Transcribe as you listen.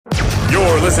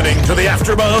listening to the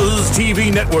AfterBuzz TV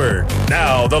network.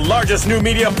 Now, the largest new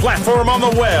media platform on the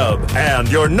web and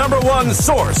your number one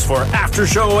source for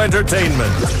after-show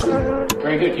entertainment.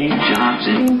 Very good, King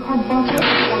Johnson.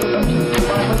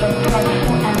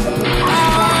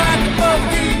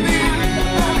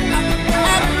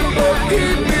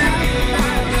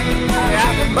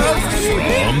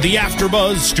 From the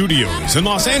AfterBuzz Studios in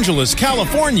Los Angeles,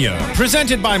 California,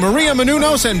 presented by Maria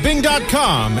Menounos and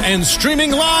Bing.com, and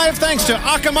streaming live thanks to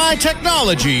Akamai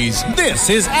Technologies, this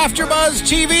is AfterBuzz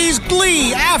TV's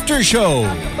Glee After Show.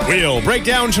 We'll break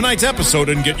down tonight's episode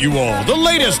and get you all the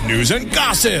latest news and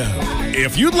gossip.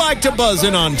 If you'd like to buzz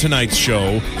in on tonight's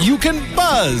show, you can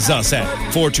buzz us at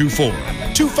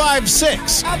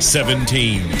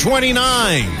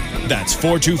 424-256-1729. That's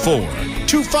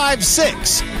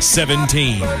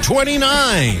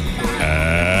 424-256-1729.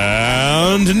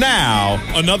 And now,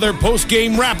 another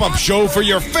post-game wrap-up show for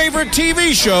your favorite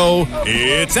TV show.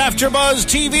 It's AfterBuzz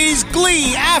TV's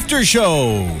Glee After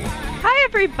Show. Hi,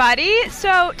 everybody.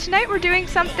 So tonight we're doing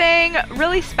something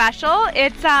really special.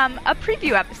 It's a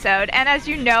preview episode, and as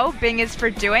you know, Bing is for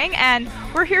doing, and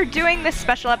we're here doing this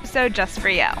special episode just for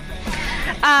you.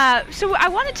 So I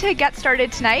wanted to get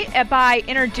started tonight by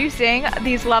introducing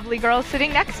these lovely girls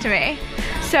sitting next to me.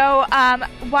 So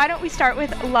why don't we start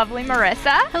with lovely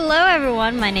Marisa? Hello,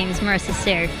 everyone. My name is Marisa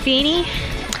Serafini.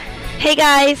 Hey,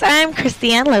 guys. I'm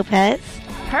Christy-Anne Lopez.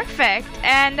 Perfect.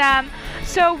 And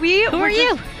so we Who are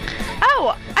you?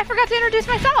 Oh, I forgot to introduce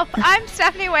myself. I'm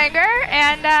Stephanie Wenger,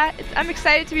 and I'm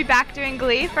excited to be back doing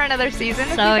Glee for another season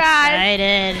with you guys.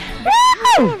 Excited.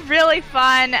 Woo! Really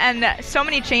fun, and so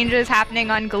many changes happening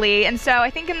on Glee. And so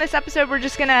I think in this episode we're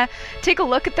just going to take a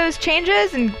look at those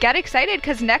changes and get excited,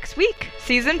 because next week,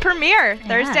 season premiere,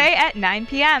 Thursday at 9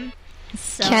 p.m.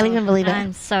 Can't even believe it.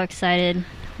 I'm so excited.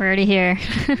 We're already here.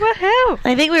 Woohoo!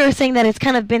 I think we were saying that it's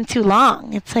kind of been too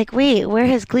long. It's like, wait, where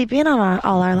has Glee been on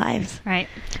all our lives? Right.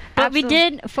 But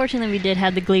fortunately, we did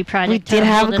have the Glee project. We did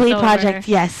have a Glee project.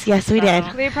 Yes, we did.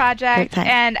 Glee project.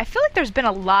 And I feel like there's been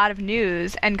a lot of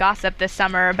news and gossip this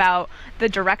summer about the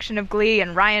direction of Glee,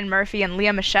 and Ryan Murphy and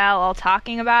Leah Michele all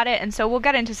talking about it. And so we'll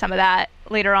get into some of that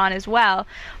later on as well.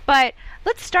 But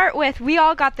let's start with, we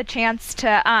all got the chance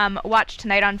to watch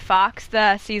tonight on Fox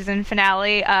the season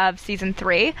finale of season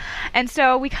 3. And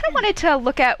so we kind of wanted to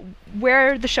look at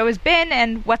where the show has been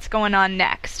and what's going on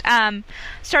next.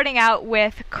 Starting out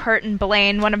with Kurt and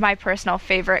Blaine, one of my personal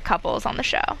favorite couples on the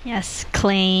show. Yes,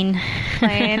 Klaine.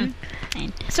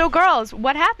 So girls,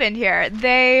 what happened here?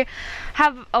 They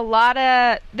have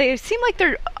they seem like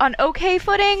they're on okay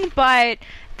footing, but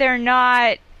they're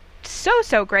not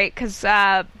so great, because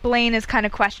Blaine is kind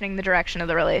of questioning the direction of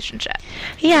the relationship.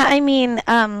 Yeah, I mean,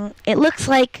 it looks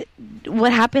like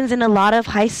what happens in a lot of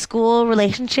high school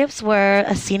relationships where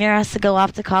a senior has to go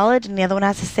off to college and the other one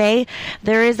has to stay.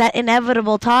 There is that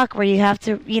inevitable talk where you have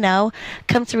to,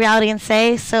 come to reality and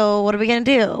say, so what are we going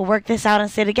to do? Work this out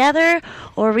and stay together,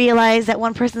 or realize that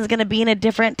one person is going to be in a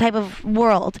different type of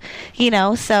world,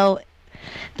 so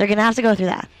they're going to have to go through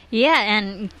that. Yeah,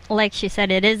 and like she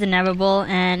said, it is inevitable,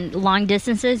 and long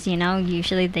distances,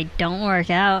 usually they don't work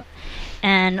out.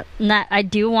 And I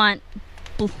do want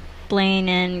Blaine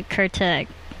and Kurt to,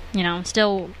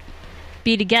 still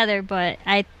be together, but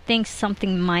I think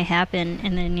something might happen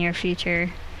in the near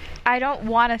future. I don't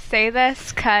want to say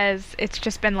this because it's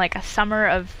just been like a summer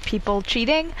of people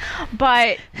cheating,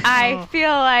 but I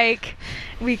feel like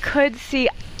we could see...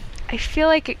 I feel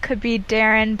like it could be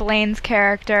Darren, Blaine's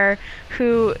character,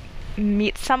 who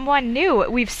meets someone new.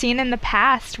 We've seen in the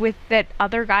past that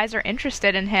other guys are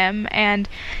interested in him, and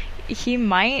he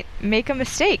might make a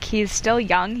mistake. He's still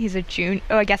young. He's a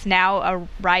I guess now a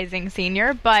rising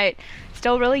senior, but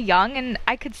still really young, and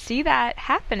I could see that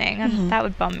happening, and that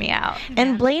would bum me out.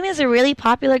 And Blaine is a really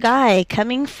popular guy,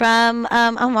 coming from,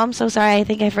 I'm so sorry, I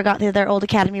think I forgot their old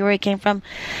academy where he came from.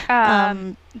 He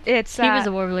was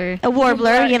a warbler.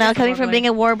 Coming from being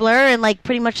a warbler and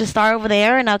pretty much a star over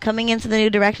there, and now coming into the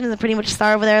new directions and pretty much a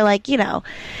star over there,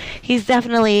 he's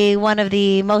definitely one of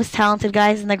the most talented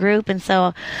guys in the group, and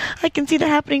so I can see that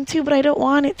happening too, but I don't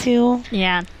want it to.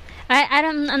 Yeah.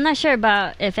 I'm not sure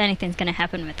about if anything's going to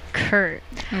happen with Kurt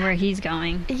and where he's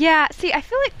going. Yeah, see, I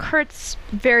feel like Kurt's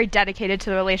very dedicated to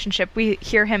the relationship. We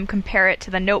hear him compare it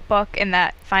to The Notebook in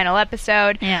that final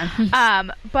episode. Yeah.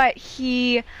 But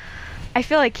I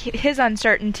feel like his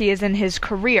uncertainty is in his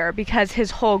career, because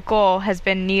his whole goal has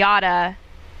been NYADA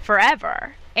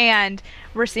forever. And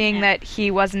we're seeing that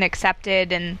he wasn't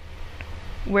accepted, and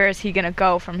where is he going to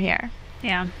go from here?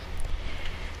 Yeah.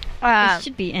 It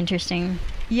should be interesting.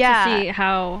 To see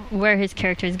where his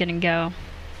character is going to go.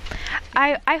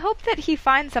 I hope that he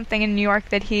finds something in New York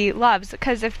that he loves,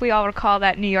 because if we all recall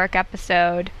that New York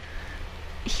episode,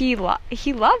 he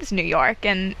loves New York,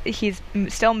 and he's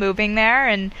still moving there,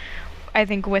 and I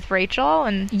think with Rachel,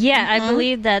 and Yeah, I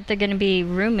believe that they're going to be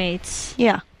roommates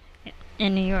Yeah.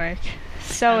 in New York.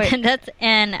 so that's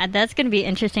going to be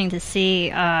interesting to see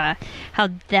how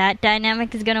that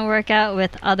dynamic is going to work out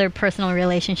with other personal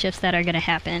relationships that are going to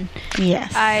happen.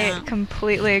 Yes. I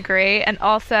completely agree. And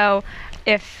also,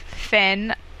 if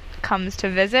Finn comes to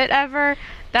visit ever,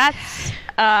 that's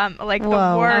like the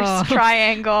Whoa. worst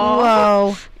triangle.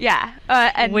 Whoa. Yeah.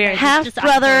 And Weird. Half Just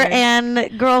brother awkward.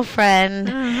 and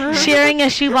girlfriend sharing a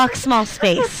shoebox small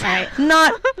space. Right.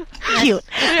 Not cute.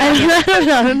 I don't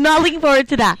know. I'm not looking forward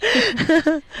to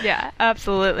that. Yeah,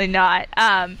 absolutely not.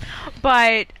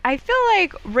 But I feel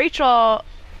like Rachel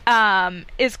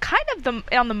is kind of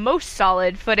on the most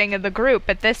solid footing of the group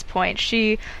at this point.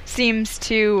 She seems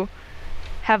to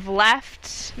have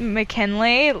left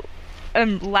McKinley,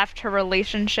 left her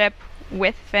relationship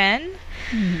with Finn.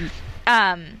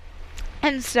 And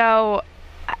so,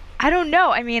 I don't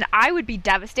know. I mean, I would be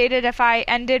devastated if I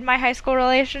ended my high school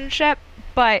relationship,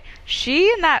 but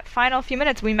she, in that final few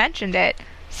minutes, we mentioned it,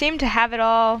 seemed to have it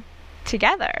all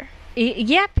together.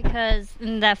 Yeah, because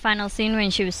in that final scene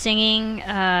when she was singing,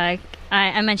 I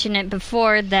mentioned it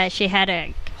before that she had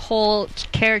a whole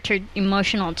character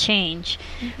emotional change,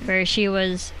 where she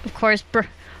was, of course,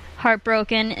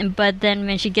 heartbroken, but then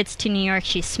when she gets to New York,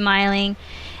 she's smiling,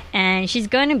 and she's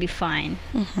going to be fine.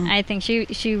 I think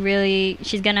she's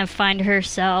going to find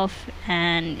herself,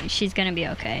 and she's going to be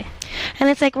okay. And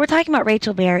it's like, we're talking about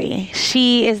Rachel Berry.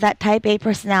 She is that type A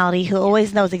personality who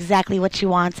always knows exactly what she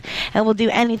wants and will do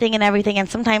anything and everything, and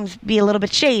sometimes be a little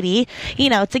bit shady,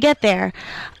 to get there.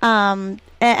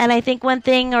 And I think one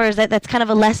thing, or is that's kind of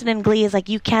a lesson in Glee, is like,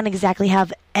 you can't exactly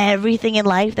have everything in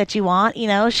life that you want.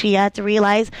 She had to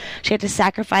realize she had to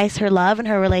sacrifice her love and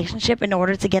her relationship in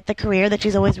order to get the career that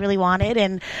she's always really wanted.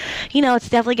 And, it's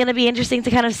definitely going to be interesting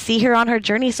to kind of see her on her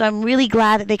journey. So I'm really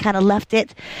glad that they kind of left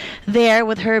it there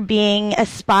with her being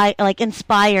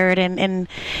inspired and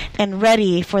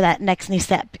ready for that next new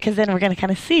step, because then we're going to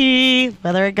kind of see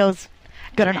whether it goes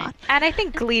good or not. And I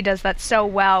think Glee does that so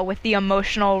well with the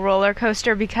emotional roller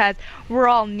coaster, because we're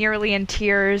all nearly in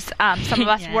tears. Some of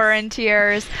us Yes. were in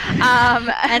tears.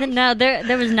 I don't know.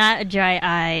 There was not a dry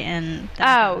eye in that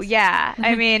house. Yeah.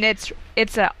 I mean,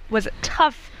 was it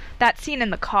tough. That scene in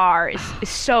the car is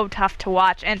so tough to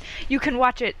watch, and you can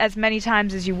watch it as many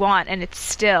times as you want, and it's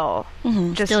still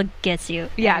just Still gets you.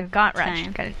 every gut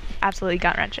wrenching, time. absolutely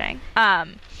gut wrenching.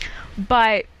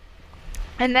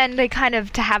 And then they kind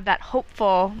of to have that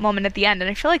hopeful moment at the end, and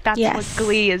I feel like that's Yes. what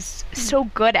Glee is so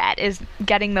good at, is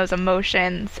getting those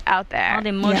emotions out there. All the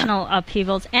emotional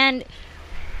upheavals. And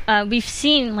we've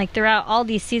seen, throughout all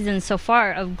these seasons so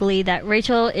far of Glee, that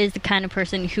Rachel is the kind of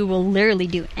person who will literally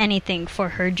do anything for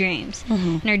her dreams.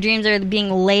 And her dreams are being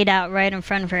laid out right in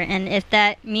front of her. And if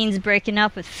that means breaking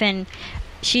up with Finn,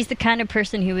 she's the kind of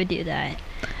person who would do that.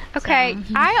 Okay,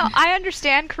 So- I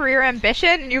understand career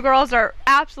ambition. You girls are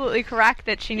absolutely correct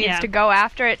that she needs Yeah. to go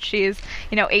after it. She's,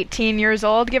 18 years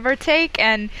old, give or take,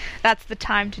 and that's the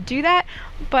time to do that.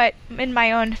 But in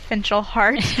my own Finchel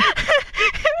heart,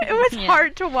 it was Yeah.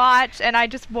 hard to watch, and I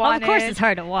just Well, wanted... of course it's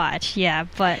hard to watch, yeah,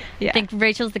 but Yeah. I think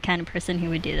Rachel's the kind of person who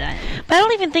would do that. But I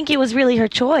don't even think it was really her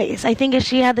choice. I think if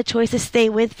she had the choice to stay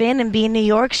with Finn and be in New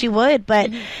York, she would. But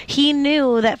he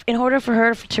knew that in order for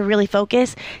her to really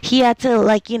focus, he had to,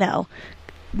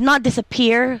 not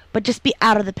disappear, but just be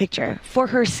out of the picture for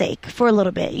her sake for a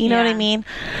little bit. You know what I Yeah. mean?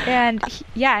 And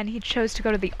he chose to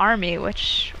go to the army,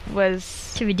 which was...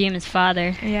 To redeem his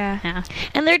father. Yeah.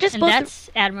 And they're just And both... that's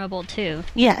admirable, too.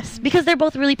 Yes, because they're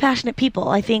both really passionate people.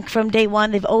 I think from day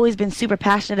one, they've always been super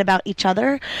passionate about each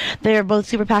other. They're both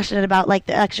super passionate about,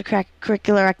 the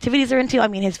extracurricular activities they're into. I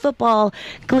mean, his football,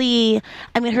 Glee.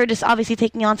 I mean, her just obviously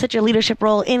taking on such a leadership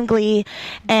role in Glee.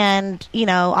 And,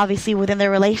 obviously within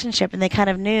their relationship. And they kind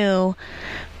of knew...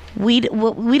 We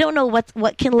don't know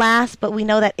what can last, but we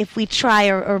know that if we try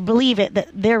or believe it, that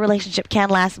their relationship can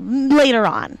last later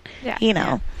on.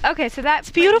 Yeah. Okay, so that's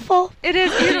Beautiful. It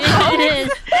is beautiful. It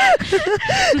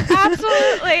is.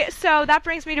 Absolutely. So that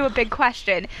brings me to a big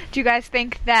question. Do you guys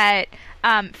think that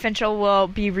Finchel will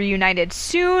be reunited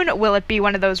soon? Will it be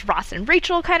one of those Ross and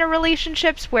Rachel kind of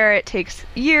relationships where it takes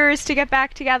years to get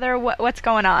back together? What's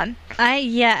going on?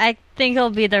 I think it'll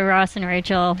be the Ross and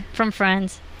Rachel from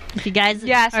Friends. If you guys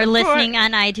Yes, are of listening course.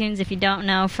 on iTunes, if you don't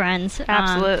know Friends,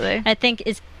 Absolutely. I think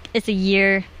it's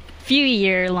a few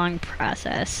year long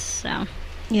process. So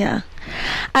Yeah.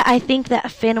 I think that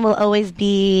Finn will always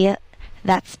be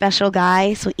that special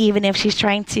guy. So even if she's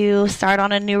trying to start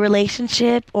on a new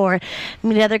relationship or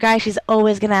meet another guy, she's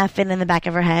always going to have Finn in the back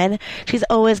of her head. She's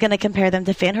always going to compare them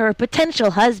to Finn, her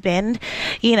potential husband,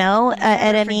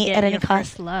 at any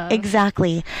cost.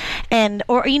 Exactly. And,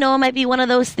 or, it might be one of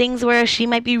those things where she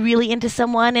might be really into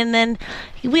someone, and then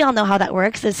we all know how that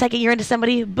works. The second you're into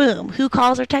somebody, boom, who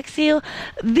calls or texts you?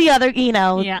 The other,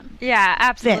 Yeah,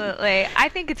 absolutely. I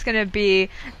think it's going to be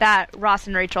that Ross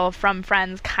and Rachel from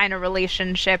Friends kind of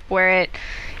relationship where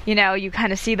you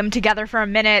kind of see them together for a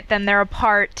minute, then they're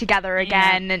apart together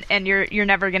again, and you're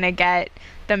never going to get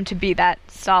them to be that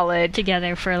solid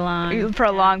together for a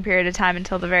long period of time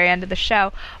until the very end of the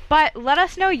show. But let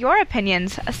us know your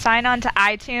opinions. Sign on to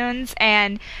iTunes,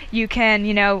 and you can,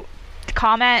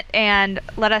 comment and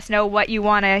let us know what you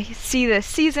want to see this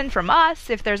season from us.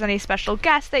 If there's any special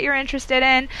guests that you're interested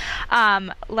in,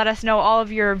 let us know all of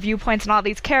your viewpoints on all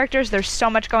these characters. There's so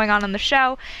much going on in the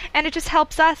show, and it just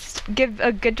helps us give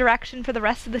a good direction for the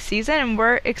rest of the season, and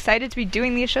we're excited to be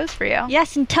doing these shows for you.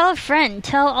 Yes, and tell a friend.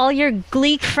 Tell all your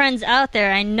Glee friends out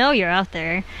there. I know you're out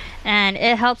there, and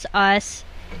it helps us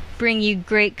bring you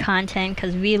great content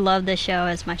because we love the show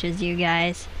as much as you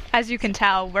guys. As you can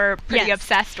tell, we're pretty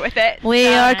obsessed with it. We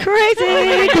are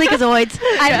crazy Gleekazoids.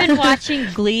 I've been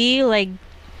watching Glee like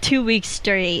 2 weeks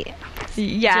straight.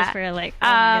 Yeah. Just for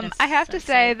I have to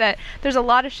say that there's a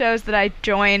lot of shows that I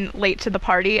join late to the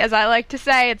party, as I like to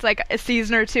say. It's like a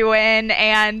season or two in,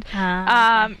 and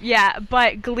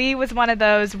but Glee was one of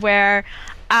those where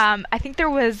I think there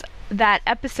was that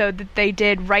episode that they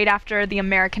did right after the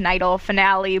American Idol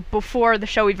finale before the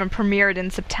show even premiered in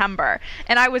September,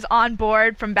 and I was on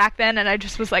board from back then, and I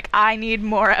just was like, I need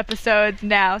more episodes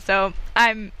now. So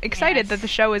I'm excited that the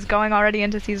show is going already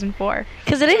into season 4,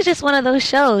 because it is just one of those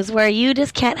shows where you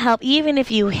just can't help, even if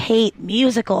you hate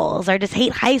musicals or just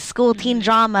hate high school teen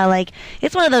drama, like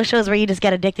it's one of those shows where you just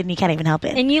get addicted and you can't even help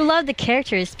it. And you love the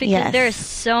characters because there's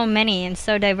so many and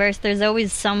so diverse. There's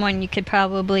always someone you could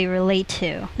probably relate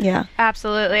to. Yeah,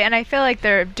 absolutely. And I feel like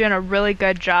they're doing a really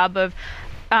good job of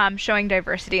showing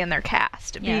diversity in their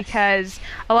cast, because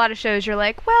a lot of shows you're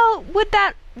like, well, would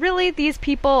that really these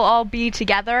people all be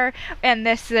together? And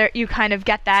this, you kind of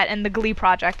get that, and the Glee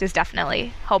project is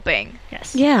definitely helping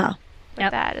with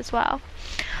that as well.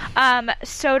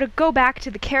 So to go back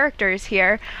to the characters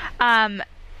here,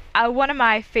 one of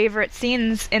my favorite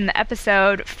scenes in the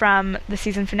episode from the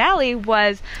season finale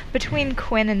was between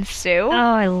Quinn and Sue. Oh,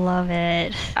 I love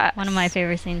it. One of my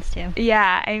favorite scenes, too.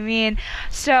 Yeah, I mean,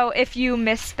 so if you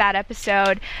missed that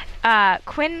episode,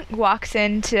 Quinn walks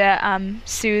into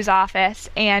Sue's office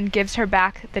and gives her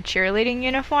back the cheerleading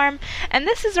uniform. And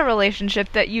this is a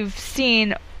relationship that you've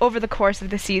seen over the course of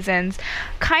the seasons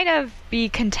kind of be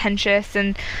contentious,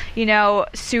 and,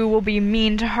 Sue will be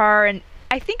mean to her, and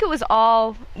I think it was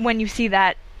all, when you see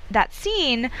that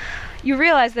scene, you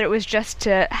realize that it was just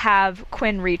to have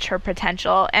Quinn reach her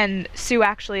potential, and Sue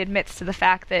actually admits to the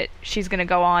fact that she's going to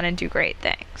go on and do great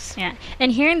things. Yeah,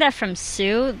 and hearing that from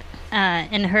Sue,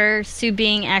 and Sue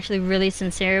being actually really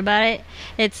sincere about it,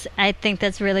 I think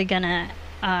that's really going to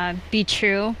be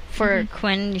true for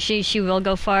Quinn. She will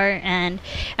go far. And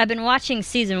I've been watching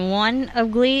season 1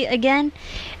 of Glee again,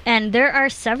 and there are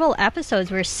several episodes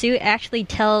where Sue actually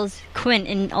tells Quinn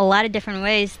in a lot of different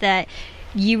ways that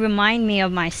you remind me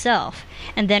of myself.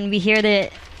 And then we hear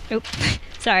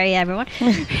sorry everyone,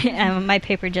 my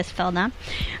paper just fell down.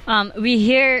 We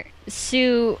hear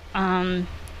Sue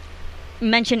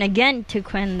mention again to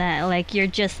Quinn that, like, you're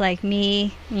just like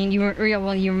me, you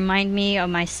remind me of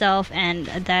myself, and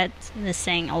that's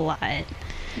saying a lot.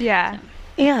 Yeah. So.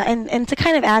 Yeah, and to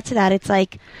kind of add to that, it's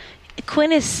like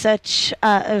Quinn is such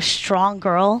a strong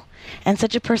girl and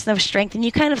such a person of strength, and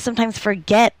you kind of sometimes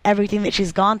forget everything that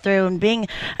she's gone through, and being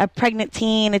a pregnant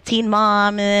teen, a teen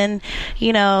mom, and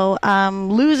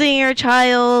losing your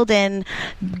child, and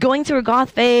going through a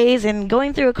goth phase, and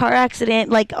going through a car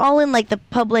accident, like all in like the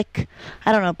public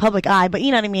eye, but you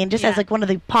know what I mean, just as like one of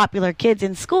the popular kids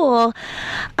in school,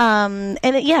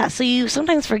 so you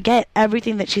sometimes forget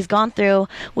everything that she's gone through,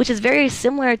 which is very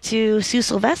similar to Sue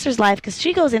Sylvester's life, because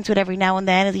she goes into it every now and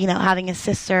then, having a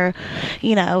sister,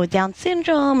 with Down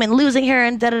syndrome and losing her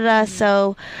and da-da-da.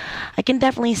 So I can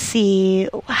definitely see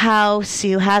how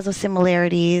Sue has those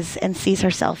similarities and sees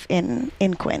herself in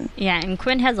Quinn. Yeah, and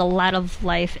Quinn has a lot of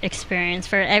life experience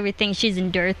for everything she's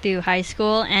endured through high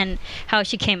school and how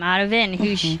she came out of it and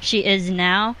who she is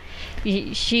now.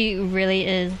 She really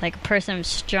is like a person of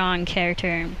strong character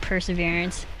and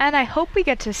perseverance. And I hope we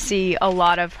get to see a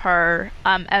lot of her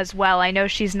as well. I know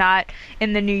she's not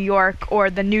in the New York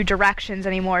or the New Directions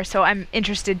anymore, so I'm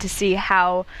interested to see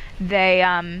how they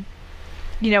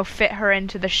fit her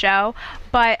into the show.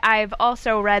 But I've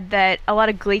also read that a lot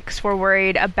of Gleeks were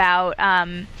worried about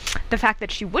the fact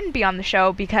that she wouldn't be on the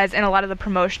show because in a lot of the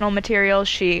promotional materials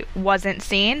she wasn't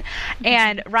seen.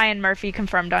 And Ryan Murphy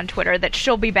confirmed on Twitter that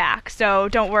she'll be back. So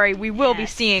don't worry, we will be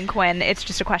seeing Quinn. It's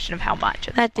just a question of how much.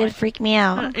 That did freak me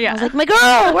out. Yeah. I was like, my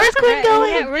girl, where's Quinn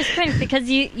going? Yeah, where's Quinn? Because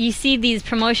you see these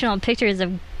promotional pictures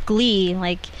of Glee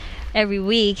like every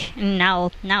week, and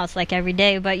now it's like every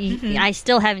day. But I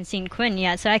still haven't seen Quinn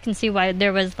yet, so I can see why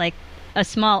there was like a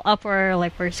small uproar,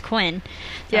 like where's Quinn?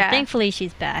 So thankfully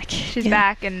she's back. She's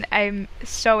back, and I'm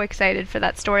so excited for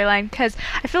that storyline because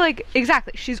I feel like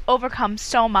she's overcome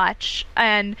so much,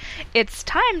 and it's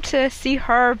time to see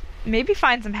her maybe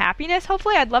find some happiness.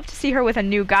 Hopefully, I'd love to see her with a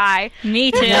new guy.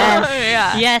 Me too.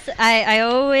 Yes, I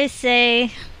always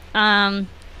say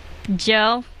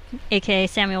Joe, aka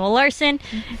Samuel Larson,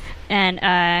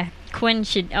 and Quinn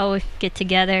should always get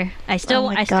together. I still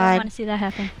want to see that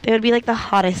happen. They would be like the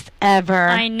hottest ever.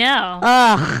 I know.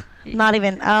 Ugh. Not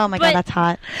even. Oh my God, that's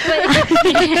hot.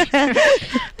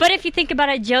 But if you think about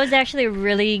it, Joe's actually a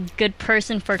really good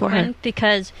person for Quinn her.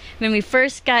 Because when we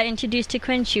first got introduced to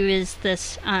Quinn, she was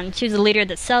she was the leader of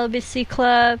the celibacy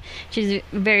club. She's a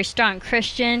very strong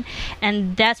Christian,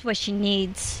 and that's what she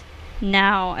needs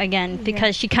now again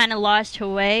because she kind of lost her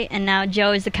way, and now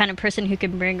Joe is the kind of person who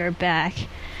can bring her back.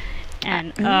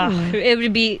 And it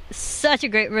would be such a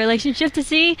great relationship to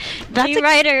see.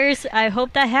 Writers, I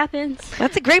hope that happens.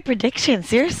 That's a great prediction.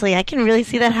 Seriously, I can really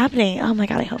see that happening. Oh my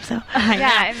God, I hope so.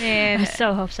 I mean, I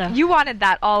so hope so. You wanted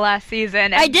that all last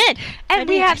season. I did. And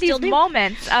we had these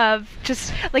moments of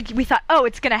just like we thought, oh,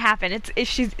 it's gonna happen.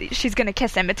 She's gonna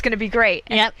kiss him. It's gonna be great.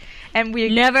 Yep. And we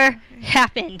never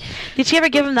happened. Did she ever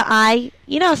give him the eye?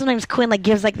 You know, sometimes Quinn like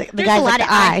gives like the guy like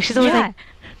the eye. She's always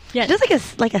she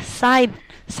does like a side.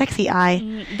 Sexy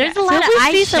eye. There's a lot of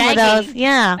eye shagging. Some of those.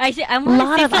 Yeah. I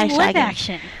want to see some lip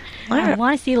action. I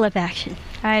want to see lip action.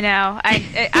 I know.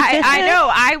 I know.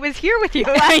 I was here with you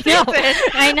last season.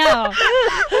 I know.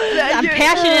 I'm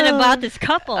passionate about this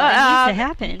couple. It needs to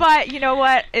happen. But you know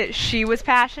what she was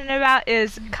passionate about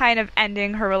is kind of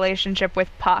ending her relationship with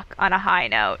Puck on a high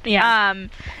note. Yeah.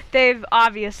 They've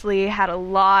obviously had a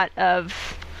lot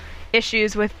of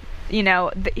issues with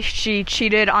she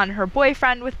cheated on her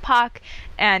boyfriend with Puck,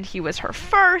 and he was her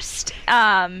first.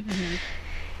 And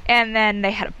then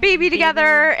they had a baby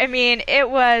together. I mean, it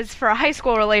was, for a high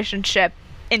school relationship,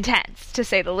 intense, to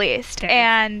say the least. Okay.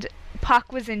 And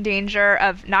Puck was in danger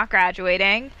of not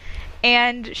graduating,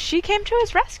 and she came to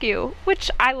his rescue, which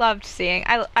I loved seeing.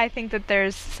 I think that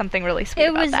there's something really sweet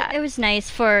about that. It was nice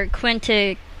for Quinn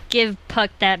to give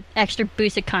Puck that extra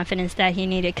boost of confidence that he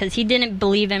needed, because he didn't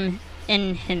believe in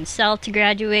himself to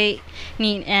graduate.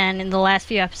 And in the last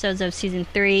few episodes of season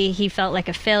 3, he felt like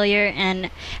a failure. And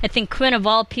I think Quinn, of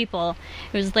all people,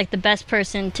 was like the best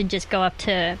person to just go up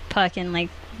to Puck and like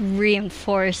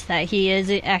reinforce that he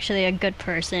is actually a good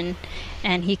person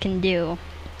and he can do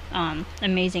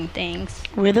amazing things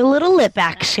with a little lip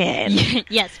action.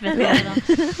 Yes, with a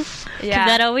little. Yeah,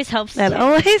 that always helps. That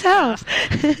always helps.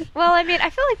 Well, I mean, I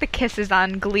feel like the kisses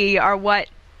on Glee are what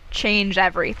change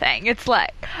everything. It's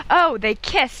like, oh, they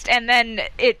kissed, and then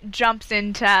it jumps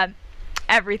into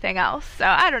everything else. So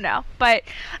I don't know, but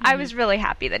I was really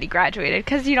happy that he graduated,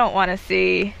 because you don't want to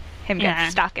see him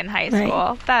get stuck in high school.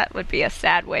 Right. That would be a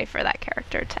sad way for that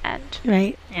character to end.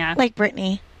 Right. Yeah. Like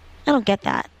Brittany. I don't get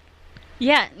that.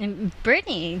 Yeah, and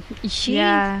Brittany,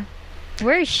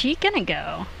 where is she gonna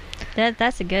go?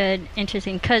 That's a good,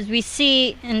 interesting, because we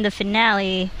see in the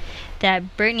finale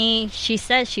that Brittany, she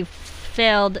says she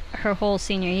failed her whole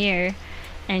senior year,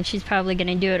 and she's probably going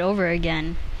to do it over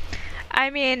again. I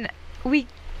mean,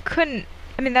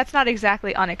 that's not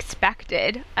exactly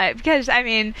unexpected, because, I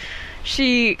mean,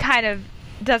 she kind of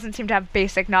doesn't seem to have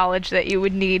basic knowledge that you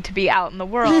would need to be out in the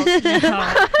world.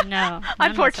 No.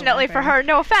 Unfortunately for her,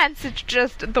 no offense, it's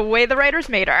just the way the writers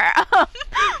made her.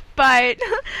 But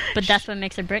that's what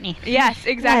makes her Brittany. Yes,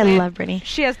 exactly. I love Brittany.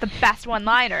 She has the best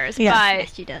one-liners.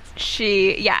 Yes, she does.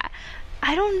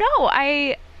 I don't know.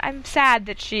 I'm sad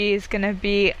that she's going to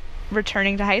be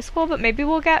returning to high school, but maybe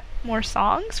we'll get more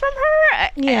songs from her.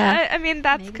 Yeah. I mean,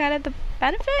 that's kind of the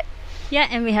benefit. Yeah,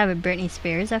 and we have a Britney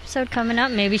Spears episode coming up.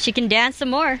 Maybe she can dance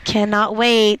some more. Cannot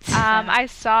wait. I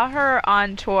saw her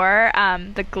on tour,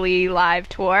 the Glee live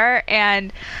tour,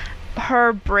 and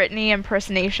her Britney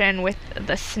impersonation with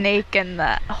the snake and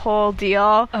the whole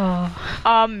deal. Oh.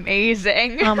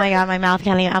 Amazing. Oh my God, my mouth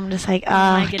can't even, I'm just like,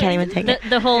 I can't even take it.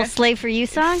 The whole Slave for You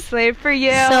song? Slave for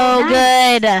You. So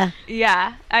good.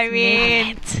 Yeah, I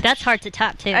mean, that's hard to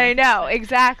top too. I know,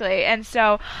 exactly. And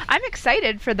so I'm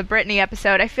excited for the Britney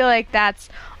episode. I feel like that's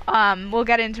We'll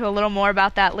get into a little more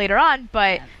about that later on,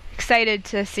 but excited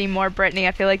to see more Brittany.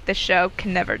 I feel like the show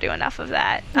can never do enough of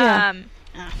that. Yeah.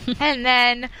 And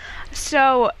then,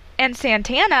 and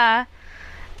Santana,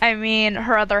 I mean,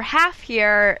 her other half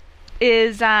here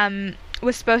is,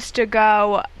 was supposed to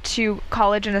go to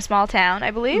college in a small town,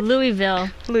 I believe. Louisville.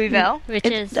 Which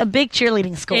It's is a big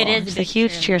cheerleading school. It is It's a a big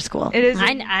huge cheer school. It is.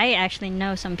 I actually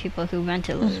know some people who went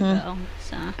to Louisville.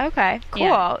 So Okay, cool.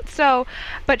 Yeah. So,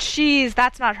 but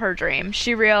that's not her dream.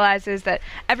 She realizes that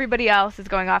everybody else is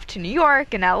going off to New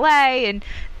York and LA, and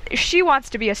she wants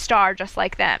to be a star just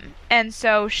like them. And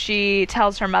so she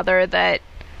tells her mother that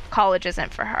college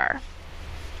isn't for her.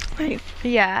 Right.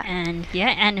 Yeah.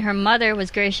 and her mother was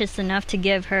gracious enough to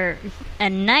give her a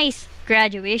nice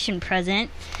graduation present.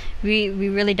 We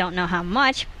really don't know how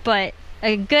much, but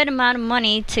a good amount of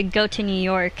money to go to New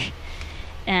York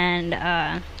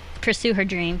and pursue her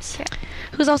dreams.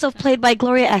 Who's also played by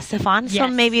Gloria Estefan, so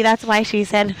Yes. maybe that's why she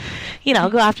said,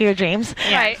 go after your dreams.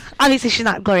 Right. Obviously, she's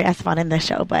not Gloria Estefan in this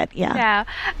show, but yeah. Yeah.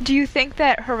 Do you think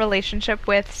that her relationship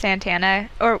with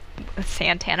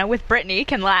with Brittany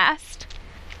can last?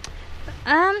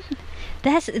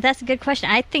 That's a good question.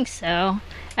 I think so.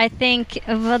 I think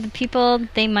of other people,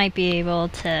 they might be able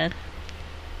to,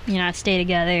 stay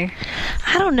together.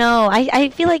 I don't know. I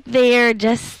feel like they're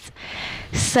just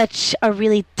such a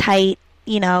really tight,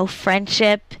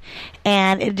 friendship,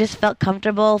 and it just felt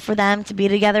comfortable for them to be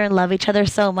together and love each other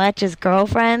so much as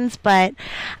girlfriends. But,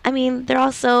 I mean, they're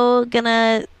also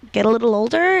gonna get a little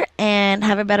older and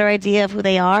have a better idea of who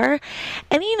they are.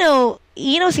 And,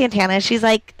 Santana, she's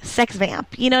like sex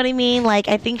vamp. You know what I mean? Like,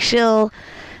 I think she'll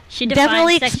She defines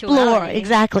definitely explore. sexuality.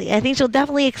 Exactly. I think she'll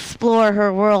definitely explore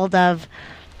her world of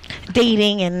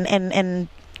dating and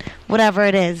whatever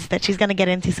it is that she's going to get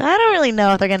into. So I don't really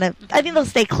know if they're going to... I think they'll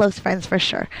stay close friends for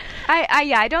sure.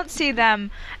 I don't see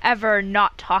them ever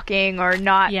not talking or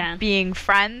not being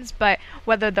friends, but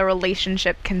whether the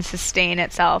relationship can sustain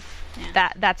itself,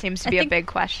 that seems to be a big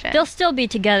question. They'll still be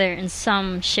together in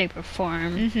some shape or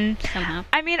form somehow.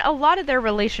 I mean, a lot of their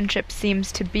relationship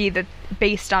seems to be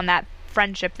based on that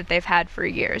friendship that they've had for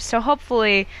years. So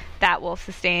hopefully that will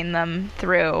sustain them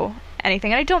through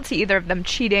anything. And I don't see either of them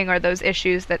cheating or those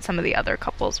issues that some of the other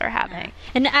couples are having.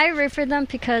 And I root for them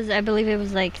because I believe it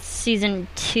was like season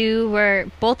 2 where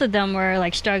both of them were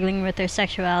like struggling with their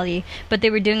sexuality, but they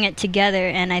were doing it together,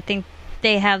 and I think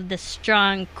they have this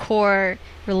strong core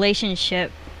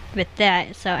relationship with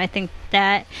that. So I think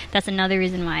that's another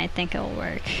reason why I think it'll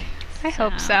work. I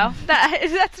hope so.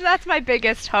 That's my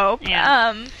biggest hope.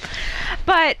 Yeah.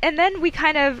 And then we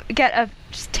kind of get a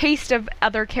taste of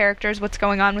other characters, what's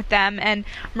going on with them, and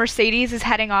Mercedes is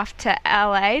heading off to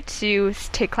LA to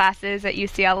take classes at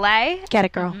UCLA. Get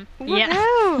it, girl. Yeah.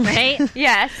 Woohoo! Right?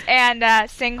 Yes, and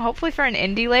sing hopefully for an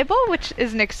indie label, which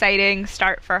is an exciting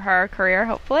start for her career,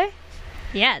 hopefully.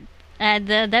 Yeah.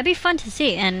 That'd be fun to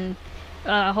see, and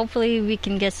hopefully we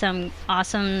can get some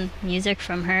awesome music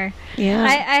from her.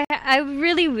 Yeah. I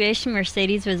really wish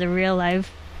Mercedes was a real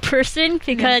live person,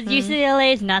 because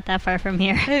UCLA is not that far from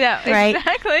here. I know, Right.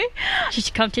 exactly. She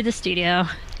should come to the studio.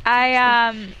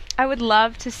 I would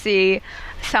love to see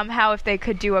somehow if they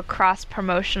could do a cross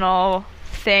promotional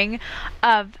thing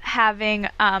of having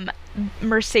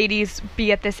Mercedes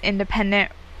be at this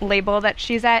independent label that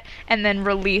she's at, and then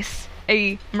release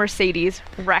a Mercedes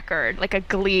record, like a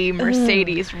Glee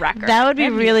Mercedes record. That would be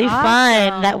That'd be really awesome.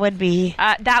 fun. That would be.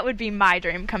 That would be my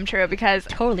dream come true, because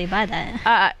Totally buy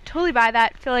that. totally buy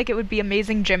that. Feel like it would be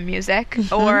amazing gym music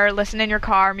or listen in your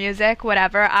car music,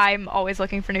 whatever. I'm always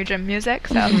looking for new gym music,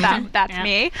 so that's Yeah.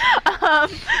 me.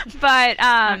 But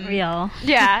Real.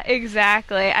 yeah,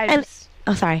 exactly.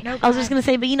 Oh, sorry. No, I was go just going to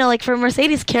say, but like for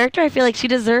Mercedes' character, I feel like she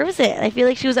deserves it. I feel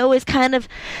like she was always kind of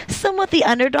somewhat the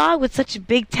underdog with such a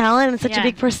big talent and such a Yeah.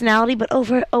 big personality, but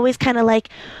always kind of like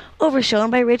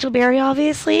overshown by Rachel Berry,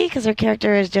 obviously, because her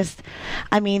character is just,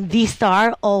 the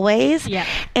star always. Yeah.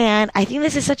 And I think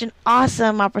this is such an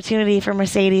awesome opportunity for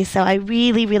Mercedes, so I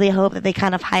really, really hope that they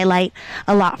kind of highlight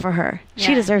a lot for her. She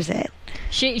Yeah. deserves it.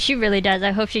 She really does.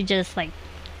 I hope she just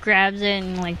grabs it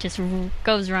and just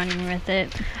goes running with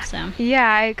it. So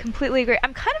Yeah, I completely agree.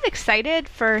 I'm kind of excited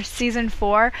for season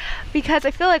 4 because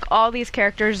I feel like all these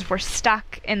characters were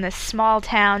stuck in this small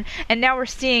town, and now we're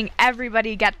seeing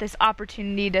everybody get this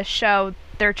opportunity to show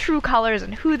their true colors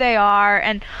and who they are,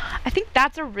 and I think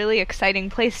that's a really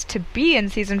exciting place to be in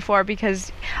season 4,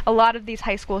 because a lot of these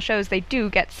high school shows, they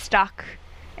do get stuck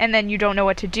and then you don't know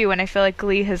what to do, and I feel like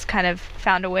Glee has kind of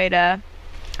found a way to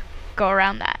go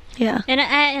around that. Yeah.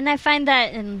 and I find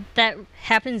that that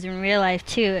happens in real life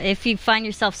too. If you find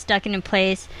yourself stuck in a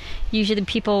place, usually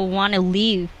people want to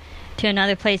leave to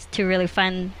another place to really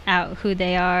find out who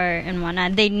they are and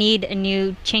whatnot. They need a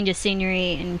new change of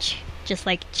scenery and just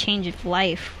like change of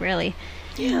life, really.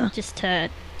 Yeah. Just to,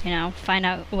 find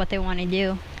out what they want to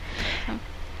do. So.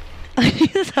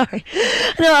 Sorry.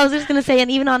 No, I was just going to say,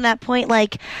 and even on that point,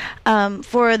 like,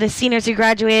 for the seniors who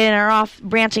graduated and are off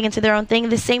branching into their own thing,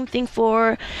 the same thing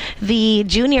for the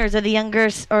juniors or the younger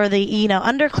or the,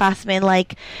 underclassmen.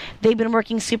 Like, they've been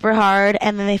working super hard,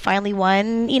 and then they finally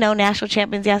won, national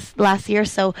champions last year.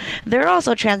 So they're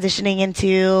also transitioning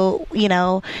into,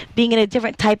 being in a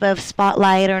different type of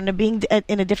spotlight or being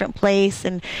in a different place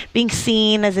and being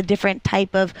seen as a different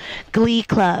type of Glee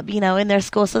club, in their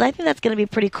school. So I think that's going to be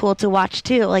pretty cool to watch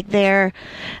too, like their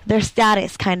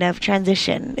status kind of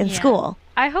transition in school.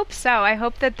 I hope so. I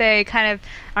hope that they kind of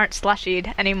aren't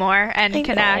slushied anymore and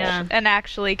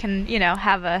actually can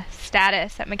have a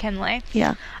status at McKinley.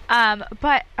 Yeah.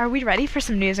 But are we ready for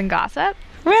some news and gossip?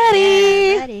 Ready.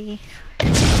 Yeah, ready.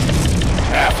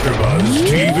 AfterBuzz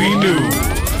TV News.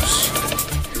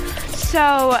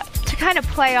 So, to kind of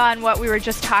play on what we were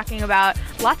just talking about,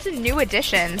 lots of new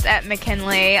additions at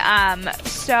McKinley.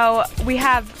 So we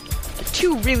have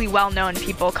two really well-known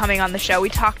people coming on the show. We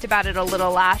talked about it a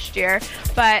little last year,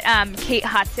 but Kate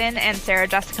Hudson and Sarah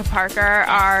Jessica Parker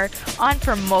are on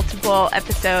for multiple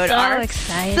episode arcs.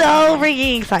 Excited. So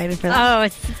freaking excited for that. Oh,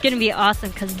 it's going to be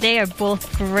awesome because they are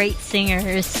both great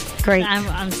singers. Great.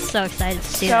 I'm so excited to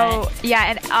see that. So,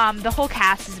 yeah, and the whole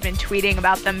cast has been tweeting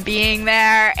about them being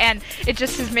there, and it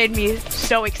just has made me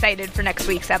so excited for next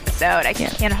week's episode. I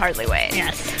can hardly wait.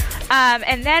 Yes.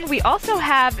 And then we also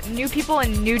have new people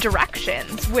in new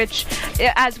directions, which,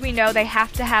 as we know, they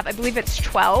have to have, I believe it's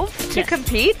 12 to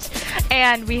compete.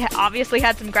 And we obviously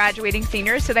had some graduating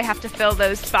seniors, so they have to fill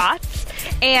those spots.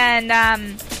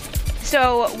 And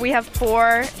so we have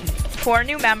four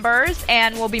new members,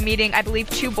 and we'll be meeting, I believe,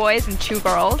 2 boys and 2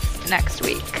 girls next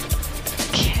week.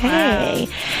 Okay.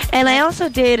 And I also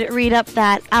did read up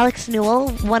that Alex Newell,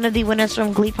 one of the winners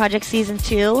from Glee Project Season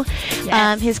 2,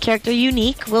 his character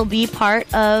Unique will be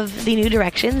part of the New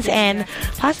Directions and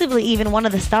possibly even one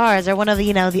of the stars or one of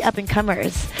the, the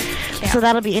up-and-comers. Yeah. So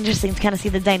that'll be interesting to kind of see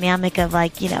the dynamic of,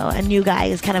 like, a new guy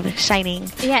who's kind of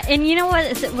shining. Yeah, and you know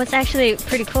what's actually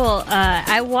pretty cool?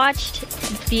 I watched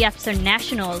the episode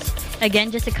Nationals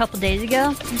again just a couple days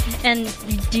ago. Mm-hmm.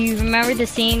 And do you remember the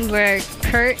scene where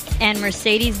Kurt and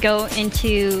Mercedes go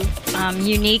into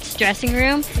Unique's dressing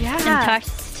room and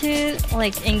talks to,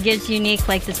 and gives Unique,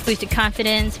 this boosted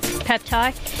confidence pep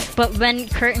talk? But when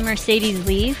Kurt and Mercedes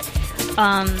leave,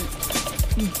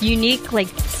 Unique,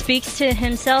 speaks to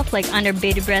himself, under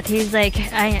bated breath. He's like,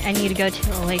 I need to go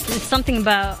to, it's something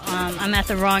about, I'm at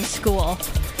the wrong school.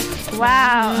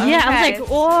 Wow. Yeah, I was like,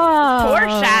 whoa.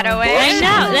 Foreshadowing. I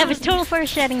know. That was total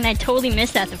foreshadowing, and I totally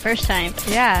missed that the first time.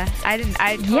 Yeah, I didn't.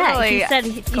 I totally. Yeah,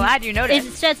 he said, glad you noticed.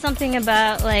 It said something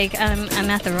about, I'm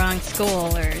at the wrong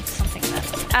school or something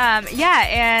like that. Yeah,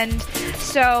 and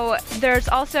so there's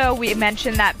also, we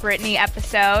mentioned that Britney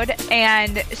episode,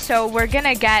 and so we're going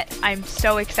to get, I'm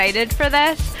so excited for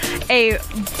this, a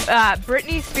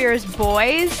Britney Spears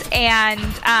Boys and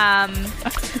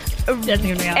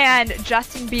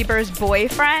Justin Bieber's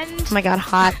Boyfriend. Oh my God,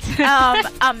 hot.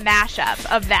 A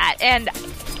mashup of that. And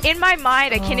in my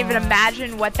mind, I can't even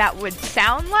imagine what that would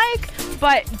sound like,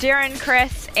 but Darren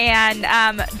Criss and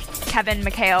Kevin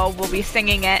McHale will be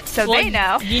singing it, so they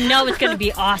know. You know it's going to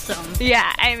be awesome.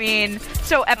 Yeah, I mean,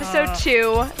 so episode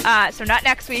 2, so not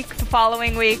next week, the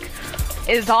following week,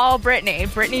 is all Britney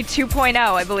 2.0,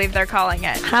 I believe they're calling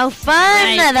it. How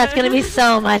fun! Nice. That's going to be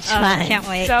so much fun. Can't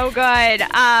wait. So good.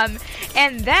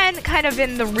 And then kind of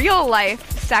in the real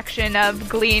life section of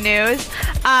Glee news,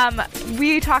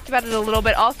 we talked about it a little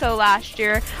bit also last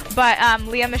year, but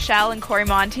Leah Michele and Corey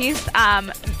Monteith,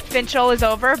 Finchel is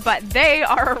over, but they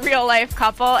are a real life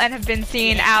couple and have been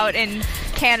seen out in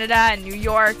Canada and New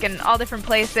York and all different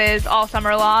places all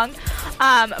summer long.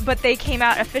 But they came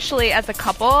out officially as a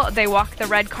couple. They walked the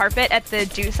red carpet at the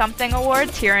Do Something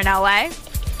Awards here in LA.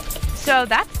 So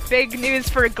that's big news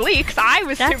for Glee, because I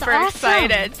was super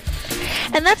excited.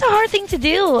 And that's a hard thing to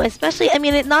do, especially, I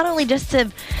mean, not only just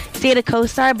to date a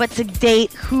co-star, but to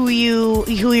date who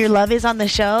your love is on the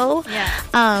show.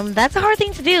 Yeah. That's a hard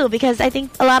thing to do, because I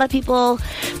think a lot of people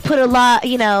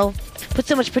put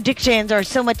so much predictions or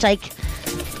so much,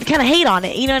 kind of hate on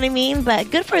it, you know what I mean? But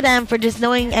good for them for just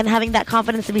knowing and having that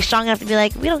confidence to be strong enough to be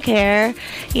like, we don't care,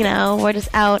 we're just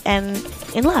out and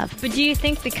in love. But do you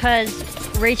think because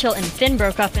Rachel and Finn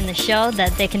broke up in the show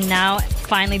that they can now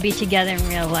finally be together in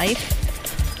real life?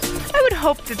 I would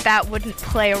hope that wouldn't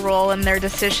play a role in their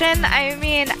decision. I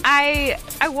mean,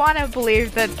 I want to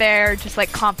believe that they're just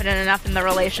like confident enough in the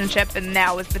relationship and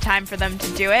now is the time for them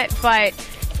to do it, but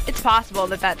it's possible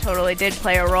that that totally did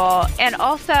play a role. And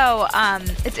also,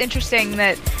 it's interesting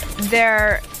that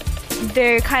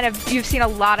you've seen a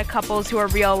lot of couples who are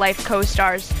real life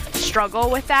co-stars struggle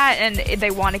with that, and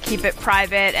they want to keep it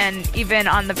private. And even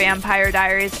on the Vampire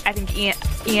Diaries, I think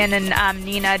Ian and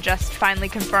Nina just finally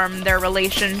confirmed their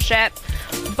relationship,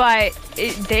 but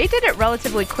they did it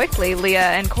relatively quickly,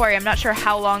 Leah and Corey. I'm not sure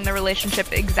how long the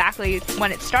relationship exactly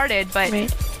when it started, but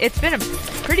it's been a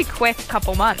pretty quick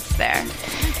couple months there.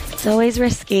 It's always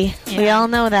risky. Yeah. We all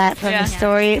know that from the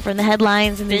story, from the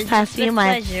headlines in these past few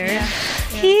months.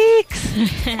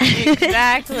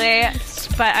 Exactly.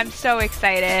 But I'm so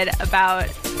excited about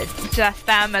just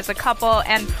them as a couple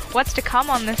and what's to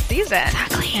come on this season.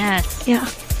 Exactly. Yes. Yeah.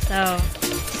 So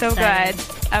good.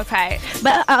 Okay.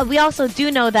 But we also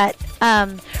do know that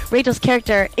Rachel's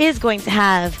character is going to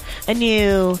have a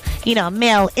new,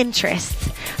 male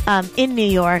interest in New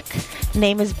York.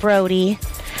 Name is Brody.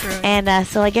 And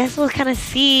so I guess we'll kind of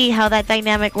see how that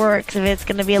dynamic works, if it's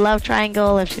going to be a love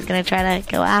triangle, if she's going to try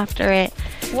to go after it.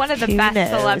 One of the best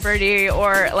celebrity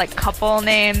or like couple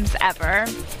names ever.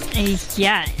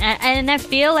 Yeah, and I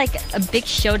feel like a big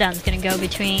showdown's going to go on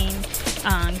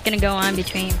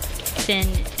between Finn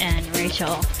and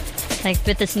Rachel. Like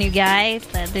with this new guy,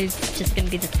 there's just going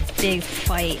to be this big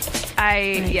fight.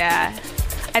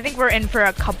 I think we're in for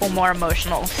a couple more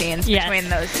emotional scenes between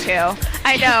those two.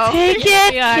 I know.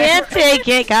 Can't take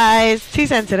it, guys. Too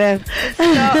sensitive.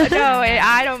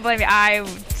 I don't blame you.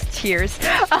 Tears.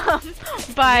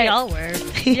 But we all were.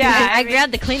 Yeah, I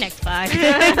grabbed the Kleenex box.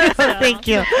 Thank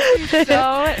you.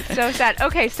 So sad.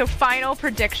 Okay, so final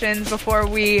predictions before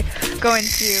we go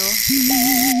into.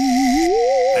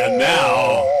 And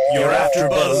now your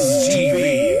AfterBuzz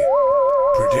TV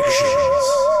predictions.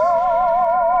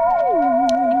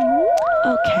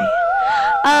 Okay.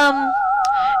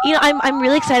 I'm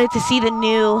really excited to see the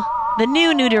new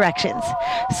directions.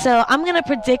 So I'm going to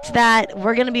predict that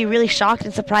we're going to be really shocked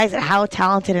and surprised at how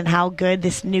talented and how good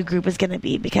this new group is going to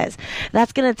be, because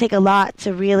that's going to take a lot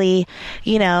to really,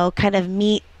 kind of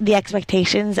meet the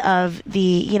expectations of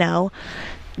the,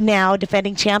 now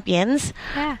defending champions.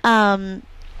 Yeah.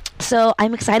 So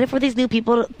I'm excited for these new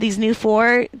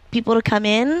 4 people to come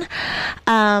in.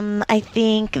 I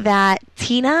think that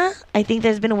I think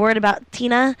there's been a word about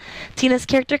Tina's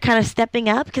character kind of stepping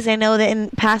up, because I know that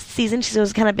in past seasons she's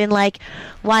always kind of been like,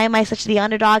 why am I such the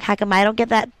underdog? How come I don't get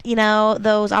that,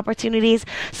 those opportunities?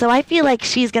 So I feel like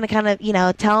she's going to kind of,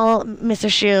 tell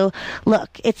Mr. Shu,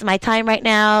 look, it's my time right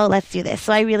now. Let's do this.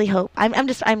 So I really hope, I'm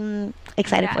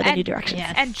excited for the new directions.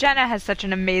 Yes. And Jenna has such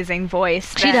an amazing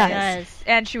voice. She does.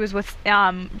 And she was with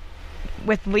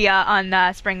Leah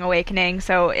on Spring Awakening,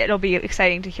 so it'll be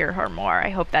exciting to hear her more. I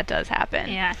hope that does happen.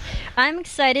 Yeah. I'm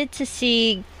excited to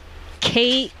see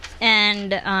Kate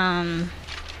and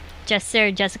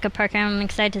Jessica Parker. I'm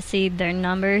excited to see their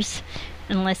numbers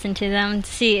and listen to them, to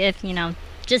see if,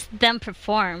 just them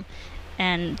perform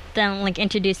and them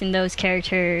introducing those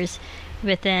characters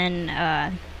within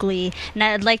Glee. And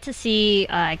I'd like to see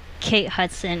Kate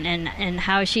Hudson and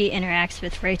how she interacts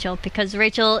with Rachel, because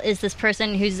Rachel is this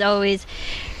person she's always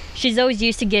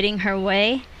used to getting her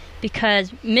way,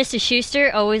 because Mrs.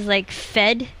 Schuster always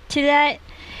fed to that,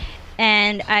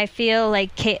 and I feel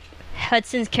like Kate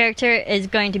Hudson's character is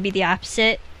going to be the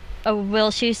opposite of Will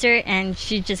Schuster, and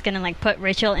she's just gonna put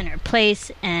Rachel in her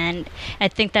place, and I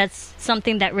think that's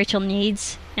something that Rachel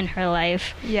needs in her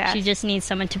life. Yeah, she just needs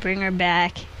someone to bring her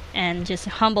back and just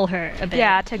humble her a bit.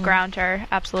 Yeah, to ground her.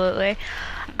 Absolutely.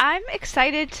 I'm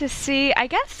excited to see, I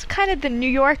guess, kind of the New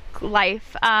York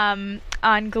life on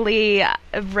Glee,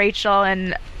 Rachel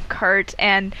and Kurt,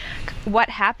 and what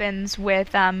happens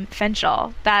with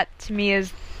Finchel. That to me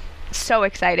is so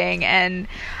exciting, and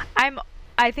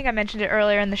I think I mentioned it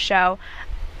earlier in the show.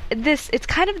 It's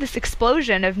kind of this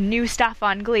explosion of new stuff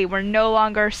on Glee. We're no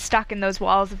longer stuck in those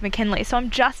walls of McKinley. So I'm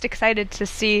just excited to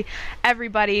see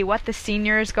everybody, what the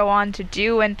seniors go on to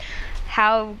do, and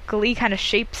how Glee kind of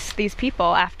shapes these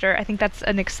people after. I think that's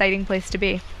an exciting place to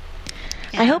be.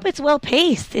 Yeah. I hope it's well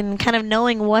paced and kind of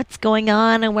knowing what's going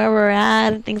on and where we're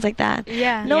at and things like that.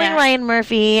 Yeah. Knowing Ryan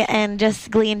Murphy and just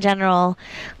Glee in general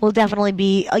will definitely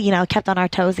be, kept on our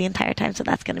toes the entire time. So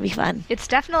that's going to be fun. It's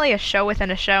definitely a show within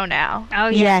a show now. Oh,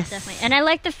 yes. Definitely. And I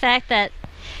like the fact that,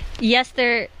 yes,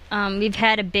 we've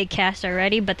had a big cast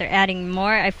already, but they're adding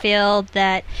more. I feel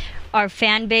that our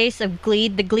fan base of Glee,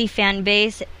 the Glee fan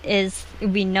base,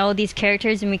 we know these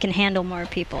characters and we can handle more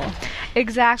people.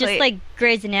 Exactly. Just like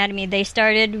Grey's Anatomy, they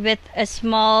started with a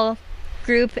small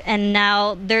group and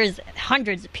now there's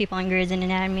hundreds of people in Grey's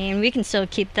Anatomy, and we can still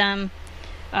keep them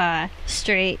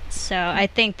straight. So I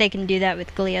think they can do that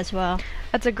with Glee as well.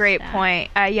 That's a great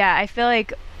point. Yeah, I feel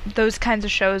like those kinds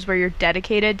of shows where you're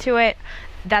dedicated to it,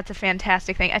 that's a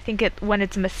fantastic thing. I think when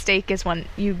it's a mistake is when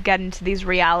you get into these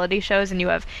reality shows and you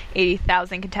have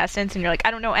 80,000 contestants and you're like, I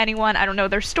don't know anyone, I don't know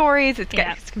their stories, it's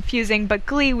confusing. But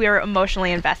Glee, we were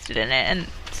emotionally invested in it, and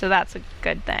so that's a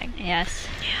good thing. Yes.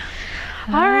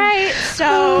 All right,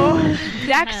 so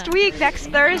next week, next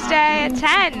Thursday at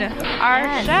 10,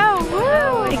 our show.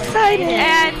 Woo! Excited.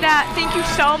 And thank you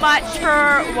so much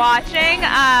for watching.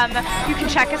 You can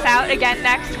check us out again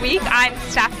next week. I'm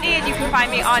Stephanie, and you can find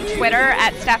me on Twitter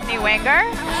at Stephanie Wenger.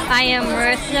 I am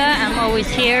Marisa. I'm always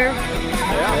here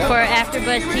for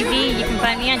AfterBuzz TV. You can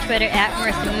find me on Twitter at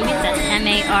Marisa Movies. That's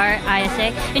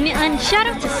Marisa. And shout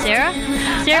out to Sarah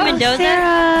Mendoza.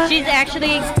 Sarah. She's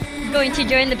actually going to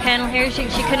join the panel here. She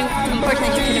couldn't,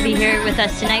 unfortunately, she couldn't be here with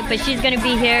us tonight, but she's going to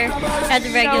be here as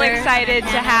a regular. So excited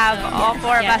to have all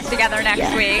four of us together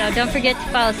next week. So don't forget to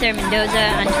follow Sarah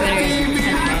Mendoza on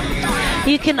Twitter.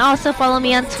 You can also follow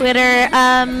me on Twitter.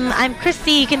 I'm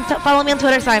Christy. You can follow me on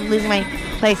Twitter. Sorry, I'm losing my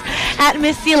place. At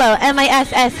Miss Silo,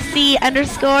 MISSC_LO.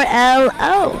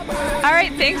 All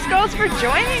right, thanks, girls, for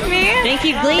joining me. Thank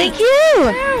you, Glee. Thank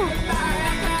you.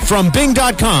 From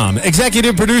Bing.com,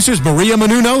 executive producers Maria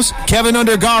Menounos, Kevin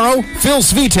Undergaro, Phil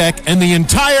Svitek, and the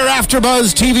entire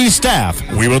AfterBuzz TV staff,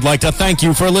 we would like to thank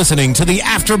you for listening to the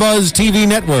AfterBuzz TV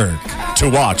network. To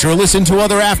watch or listen to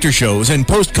other after shows and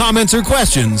post comments or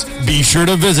questions, be sure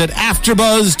to visit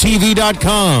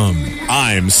AfterBuzzTV.com.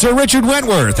 I'm Sir Richard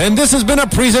Wentworth, and this has been a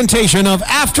presentation of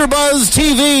AfterBuzz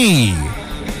TV.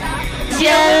 See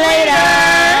you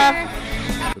later.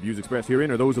 The views expressed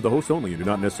herein are those of the hosts only and do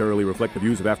not necessarily reflect the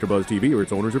views of AfterBuzz TV or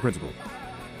its owners or principals.